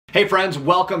Hey friends,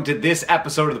 welcome to this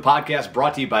episode of the podcast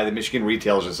brought to you by the Michigan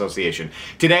Retailers Association.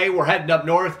 Today we're heading up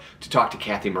north to talk to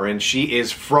Kathy Marin. She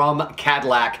is from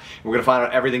Cadillac. We're going to find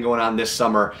out everything going on this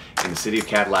summer in the city of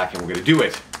Cadillac, and we're going to do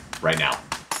it right now.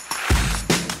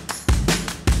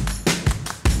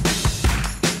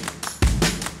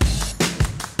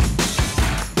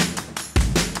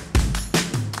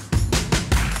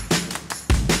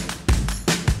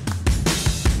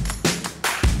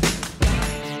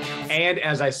 And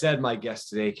as I said, my guest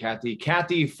today,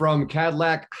 Kathy from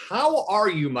Cadillac. How are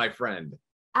you, my friend?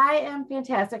 I am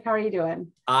fantastic. How are you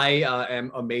doing? I am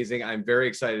amazing. I'm very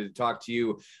excited to talk to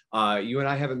you. You and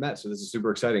I haven't met, so this is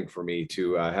super exciting for me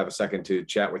to have a second to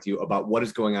chat with you about what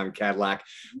is going on in Cadillac.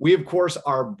 We, of course,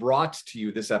 are brought to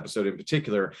you, this episode in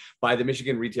particular, by the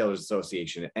Michigan Retailers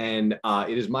Association. And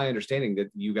it is my understanding that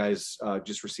you guys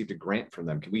just received a grant from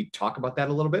them. Can we talk about that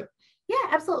a little bit? Yeah,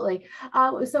 absolutely.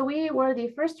 So we were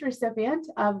the first recipient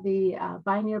of the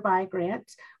Buy Nearby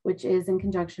grant, which is in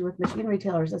conjunction with Michigan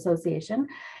Retailers Association.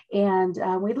 And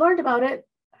we'd learned about it,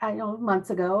 months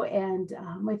ago. And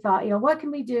we thought, what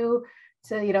can we do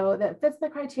to, that fits the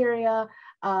criteria?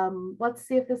 Let's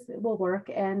see if this will work.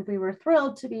 And we were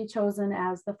thrilled to be chosen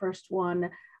as the first one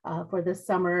for this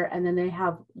summer. And then they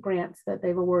have grants that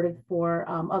they've awarded for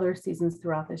other seasons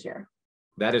throughout this year.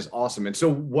 That is awesome. And so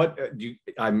what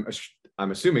I'm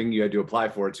assuming you had to apply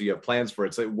for it, so you have plans for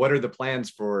it. So what are the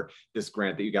plans for this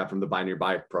grant that you got from the Buy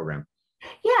Nearby program?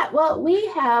 Yeah, well, we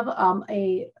have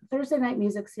a Thursday night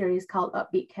music series called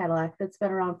Upbeat Cadillac that's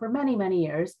been around for many, many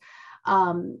years.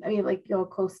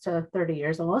 Close to 30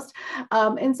 years almost.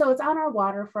 And so it's on our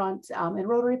waterfront in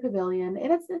Rotary Pavilion,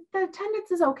 and the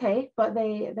attendance is okay, but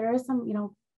there is some,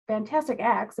 fantastic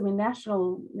acts.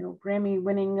 national, Grammy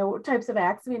winning types of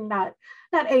acts. Not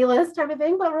A-list type of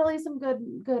thing, but really some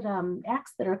good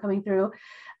acts that are coming through.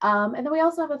 And then we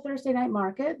also have a Thursday night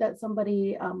market that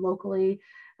somebody locally,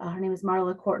 her name is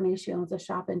Marla Courtney. She owns a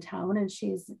shop in town, and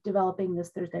she's developing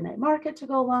this Thursday night market to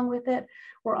go along with it.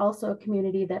 We're also a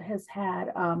community that has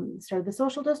had started the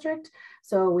social district.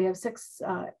 So we have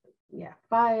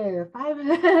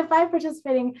five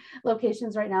participating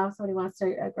locations right now. If somebody wants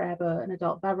to grab an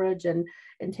adult beverage and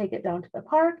take it down to the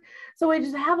park. So we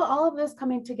just have all of this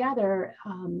coming together.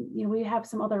 We have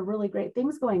some other really great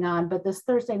things going on, but this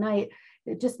Thursday night,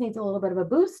 it just needs a little bit of a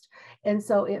boost. And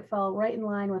so it fell right in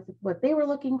line with what they were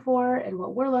looking for and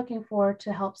what we're looking for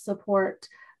to help support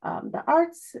the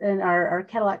arts in our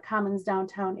Cadillac Commons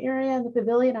downtown area, and the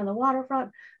pavilion on the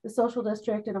waterfront, the social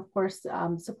district, and of course,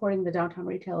 supporting the downtown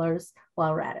retailers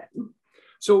while we're at it.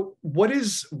 So what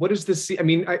is this?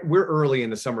 We're early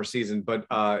in the summer season, but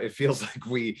it feels like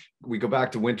we go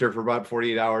back to winter for about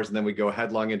 48 hours, and then we go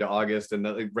headlong into August, and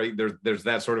there's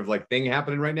that sort of like thing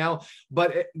happening right now.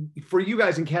 But for you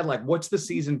guys in Cadillac, what's the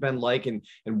season been like, and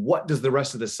what does the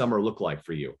rest of the summer look like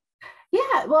for you?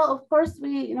 Yeah, well, of course,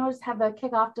 we just have the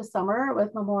kickoff to summer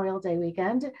with Memorial Day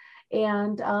weekend,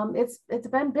 and it's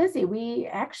been busy. We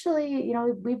actually,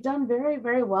 we've done very,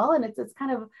 very well, and it's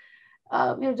kind of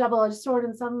double-edged sword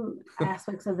in some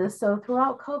aspects of this. So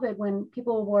throughout COVID, when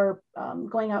people were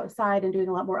going outside and doing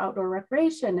a lot more outdoor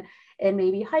recreation, and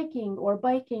maybe hiking or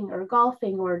biking or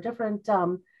golfing or different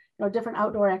different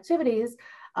outdoor activities.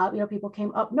 People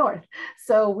came up north.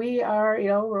 So we are,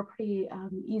 we're a pretty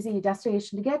easy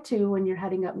destination to get to when you're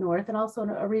heading up north, and also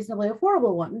a reasonably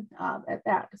affordable one at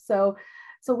that. So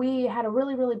we had a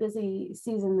really, really busy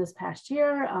season this past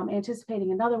year,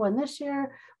 anticipating another one this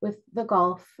year with the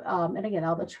golf. And again,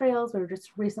 all the trails. We were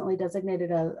just recently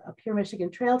designated a Pure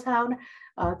Michigan Trail Town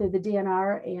through the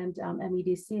DNR and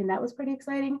MEDC, and that was pretty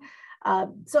exciting.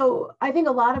 So I think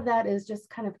a lot of that is just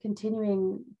kind of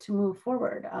continuing to move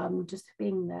forward, just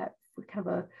being that kind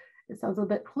of it sounds a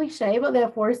bit cliche, but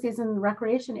the four-season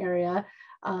recreation area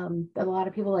that a lot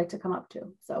of people like to come up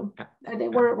to. So I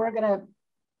think we're going to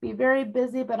be very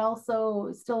busy, but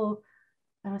also still,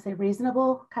 I don't want to say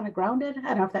reasonable, kind of grounded. I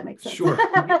don't know if that makes sense. Sure,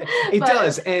 it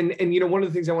does. And one of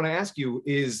the things I want to ask you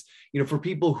is, for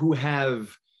people who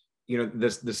have,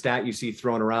 the stat you see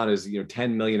thrown around is,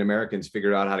 10 million Americans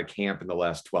figured out how to camp in the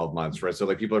last 12 months, right? So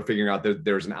like people are figuring out that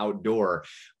there's an outdoor.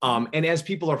 And as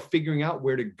people are figuring out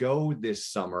where to go this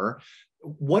summer,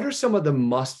 what are some of the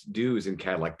must-dos in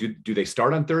Cadillac? Do they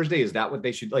start on Thursday? Is that what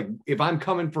they should, like, if I'm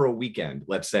coming for a weekend,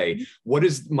 let's say, what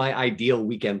does my ideal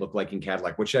weekend look like in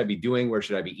Cadillac? What should I be doing? Where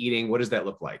should I be eating? What does that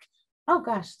look like? Oh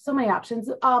gosh, so many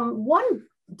options. One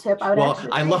tip I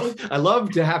would I love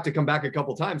to have to come back a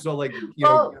couple times. So like,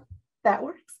 that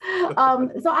works. So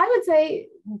I would say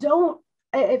don't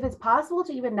if it's possible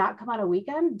to even not come on a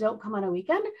weekend, don't come on a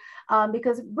weekend,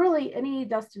 because really any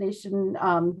destination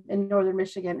in Northern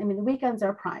Michigan, I mean, the weekends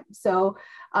are prime. So,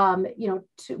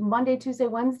 Monday, Tuesday,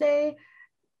 Wednesday,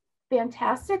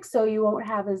 fantastic. So you won't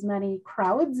have as many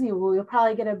crowds. You'll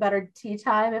probably get a better tea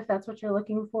time if that's what you're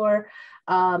looking for.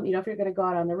 If you're going to go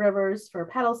out on the rivers for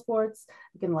paddle sports,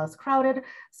 again, less crowded.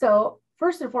 So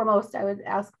first and foremost, I would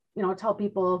ask, tell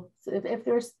people if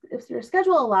your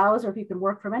schedule allows, or if you can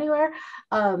work from anywhere,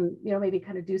 maybe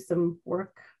kind of do some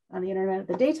work on the internet at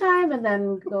the daytime, and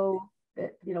then go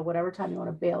at, whatever time you want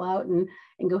to bail out and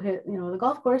go hit, the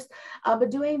golf course.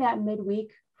 But doing that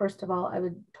midweek, first of all, I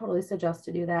would totally suggest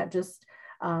to do that. Just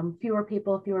fewer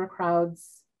people, fewer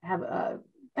crowds, have I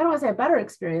don't want to say a better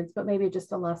experience, but maybe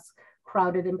just a less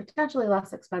crowded and potentially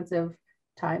less expensive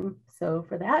time. So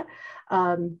for that,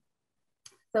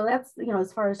 so that's,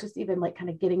 as far as just even like kind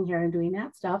of getting here and doing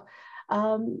that stuff.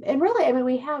 And really, I mean,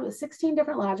 we have 16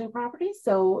 different lodging properties.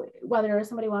 So whether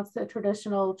somebody wants the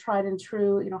traditional tried and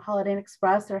true, Holiday Inn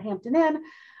Express or Hampton Inn,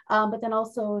 but then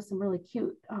also some really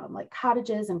cute like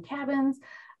cottages and cabins,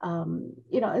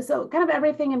 so kind of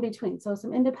everything in between. So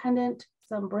some independent,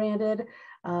 some branded,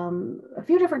 a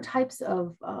few different types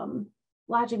of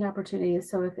lodging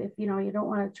opportunities. So if you don't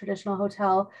want a traditional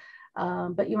hotel,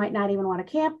 but you might not even want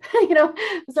to camp,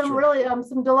 some Sure. really,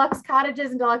 some deluxe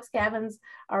cottages and deluxe cabins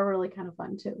are really kind of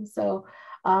fun too. So,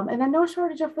 and then no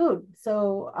shortage of food.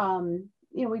 So,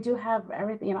 we do have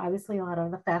everything, obviously a lot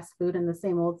of the fast food and the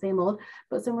same old,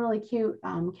 but some really cute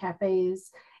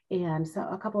cafes, and so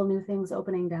a couple of new things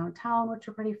opening downtown, which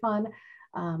are pretty fun.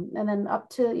 And then up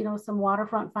to, some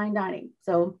waterfront fine dining.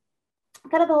 So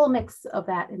kind of the whole mix of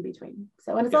that in between.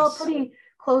 So, and it's all pretty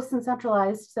close and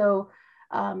centralized. So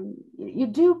you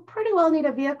do pretty well need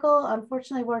a vehicle.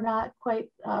 Unfortunately, we're not quite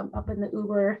up in the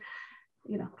Uber,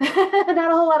 not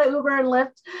a whole lot of Uber and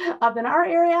Lyft up in our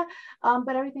area,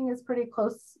 but everything is pretty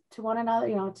close to one another,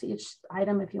 to each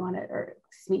item if you want it, or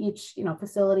excuse me, each,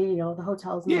 facility, the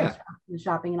hotels and the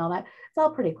shopping and all that. It's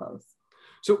all pretty close.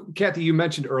 So Kathy, you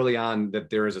mentioned early on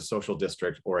that there is a social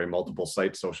district or a multiple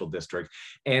site social district.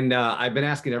 And I've been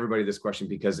asking everybody this question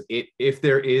because if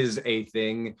there is a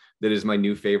thing that is my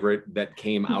new favorite that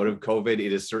came out of COVID,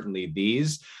 it is certainly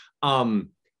these.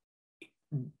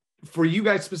 For you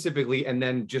guys specifically, and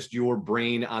then just your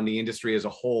brain on the industry as a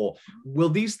whole, will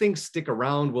these things stick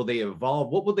around? Will they evolve?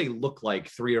 What will they look like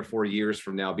 3 or 4 years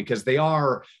from now? Because they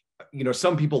are,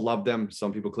 some people love them,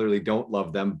 some people clearly don't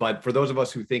love them. But for those of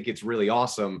us who think it's really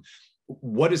awesome,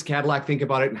 what does Cadillac think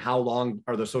about it, and how long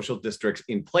are the social districts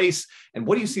in place? And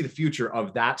what do you see the future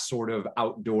of that sort of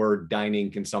outdoor dining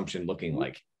consumption looking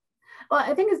like? Well,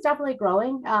 I think it's definitely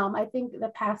growing. I think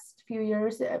the past few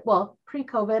years, well,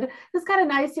 pre-COVID, it's kind of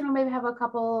nice, maybe have a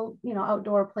couple,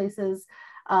 outdoor places.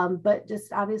 But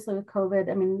just obviously with COVID,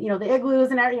 I mean, the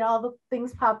igloos and all the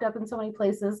things popped up in so many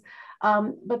places.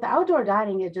 But the outdoor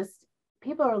dining,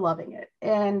 people are loving it.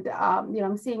 And,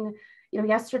 I'm seeing,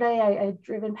 yesterday I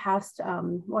driven past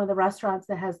one of the restaurants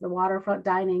that has the waterfront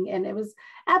dining, and it was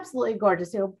absolutely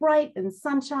gorgeous, bright and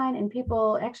sunshine, and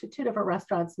people, actually 2 different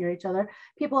restaurants near each other,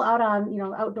 people out on,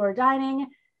 outdoor dining.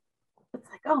 It's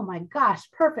like, oh my gosh,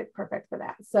 perfect for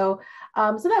that. So,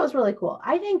 so that was really cool.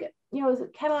 I think,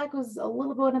 Cadillac was a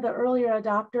little bit one of the earlier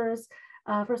adopters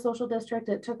for social district.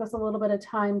 It took us a little bit of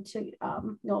time to,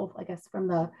 I guess from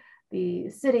the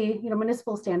city,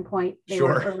 municipal standpoint, they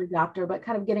were early adopter, but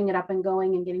kind of getting it up and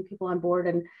going and getting people on board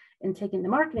and taking the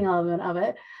marketing element of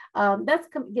it. That's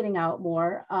getting out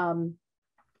more.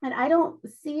 And I don't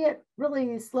see it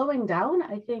really slowing down.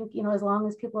 I think, as long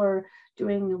as people are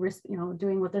doing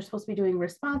what they're supposed to be doing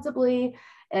responsibly,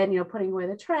 and, putting away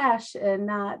the trash and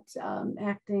not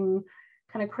acting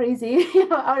kind of crazy,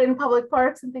 out in public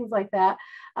parks and things like that,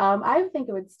 I think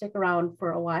it would stick around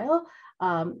for a while.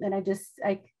 And I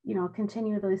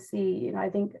continually see, I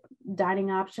think dining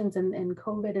options and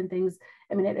COVID and things,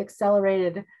 I mean, it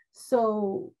accelerated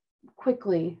so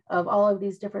quickly of all of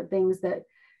these different things, that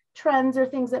trends or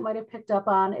things that might have picked up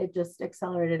on, it just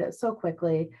accelerated it so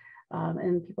quickly.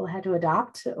 And people had to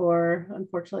adopt, or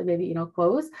unfortunately maybe,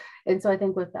 close. And so I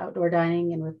think with outdoor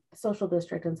dining and with social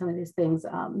district and some of these things,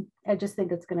 I just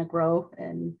think it's going to grow.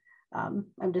 And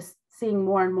I'm just seeing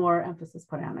more and more emphasis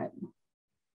put on it.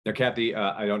 Now, Kathy,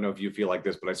 I don't know if you feel like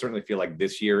this, but I certainly feel like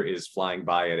this year is flying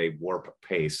by at a warp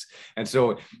pace. And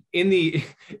so in the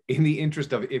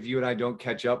interest of, if you and I don't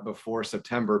catch up before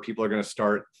September, people are going to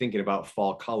start thinking about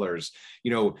fall colors.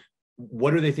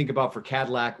 what do they think about for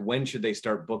Cadillac? When should they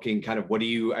start booking? Kind of what do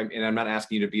you, and I'm not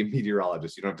asking you to be a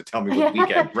meteorologist. You don't have to tell me what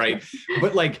weekend, right?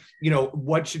 But like,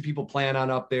 what should people plan on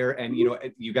up there? And,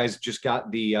 you guys just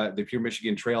got the Pure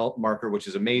Michigan Trail marker, which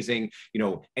is amazing.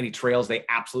 Any trails they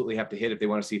absolutely have to hit if they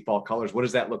want to see fall colors. What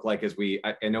does that look like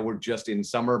I know we're just in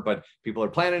summer, but people are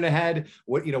planning ahead.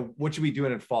 What should we do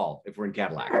in fall if we're in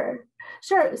Cadillac?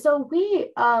 Sure. So we,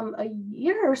 a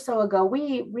year or so ago,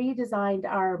 we redesigned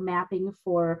our mapping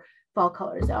for fall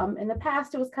colors. In the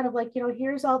past, it was kind of like,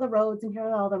 here's all the roads and here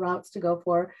are all the routes to go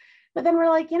for. But then we're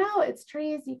like, it's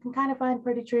trees. You can kind of find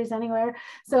pretty trees anywhere.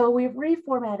 So we've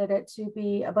reformatted it to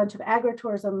be a bunch of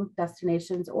agritourism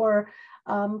destinations or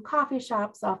coffee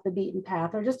shops off the beaten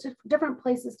path, or just different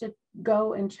places to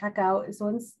go and check out.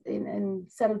 So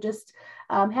instead of just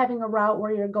having a route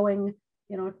where you're going,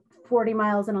 40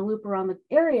 miles in a loop around the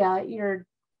area, you're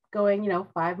going,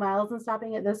 5 miles and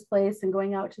stopping at this place and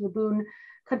going out to the Boone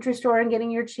Country Store and getting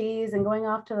your cheese and going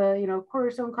off to the,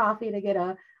 Cornerstone Coffee to get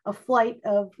a flight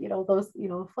of,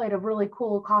 flight of really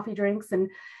cool coffee drinks and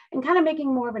kind of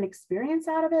making more of an experience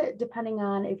out of it, depending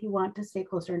on if you want to stay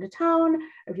closer into town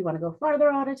or if you want to go farther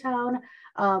out of town.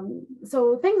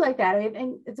 So things like that.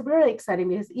 And it's really exciting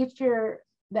because each year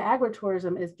the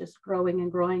agritourism is just growing and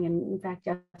growing. And in fact,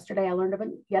 yesterday I learned of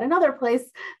yet another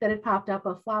place that had popped up,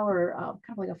 a flower, kind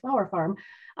of like a flower farm.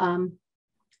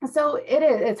 So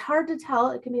it's hard to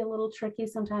tell. It can be a little tricky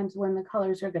sometimes when the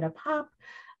colors are going to pop.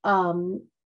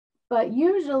 But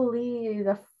usually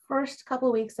the first couple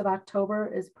of weeks of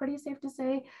October is pretty safe to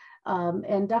say.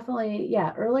 And definitely,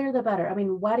 earlier the better. I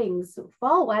mean,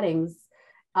 fall weddings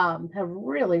have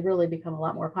really, really become a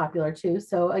lot more popular too.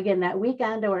 So again, that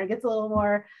weekend where it gets a little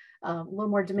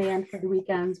more demand for the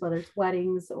weekends, whether it's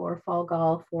weddings or fall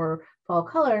golf or fall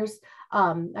colors.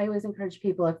 I always encourage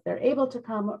people, if they're able to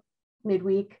come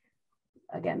midweek,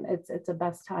 again, it's the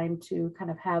best time to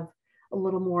kind of have a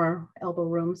little more elbow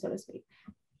room, so to speak.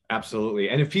 Absolutely.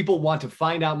 And if people want to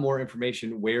find out more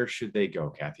information, where should they go,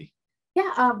 Kathy?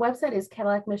 Yeah, website is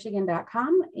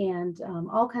CadillacMichigan.com, and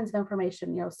all kinds of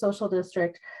information, social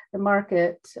district, the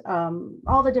market,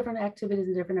 all the different activities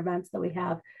and different events that we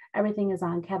have. Everything is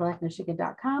on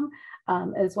CadillacMichigan.com,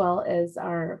 as well as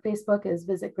our Facebook is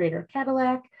Visit Greater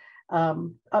Cadillac.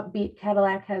 Upbeat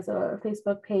Cadillac has a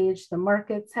Facebook page. The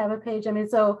markets have a page. I mean,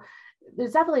 so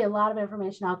there's definitely a lot of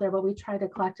information out there, but we try to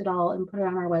collect it all and put it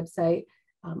on our website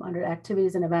under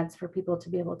activities and events for people to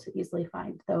be able to easily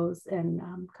find those and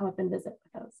come up and visit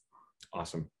with those.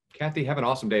 Awesome. Kathy, have an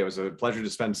awesome day. It was a pleasure to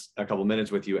spend a couple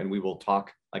minutes with you, and we will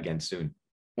talk again soon.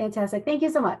 Fantastic. Thank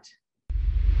you so much.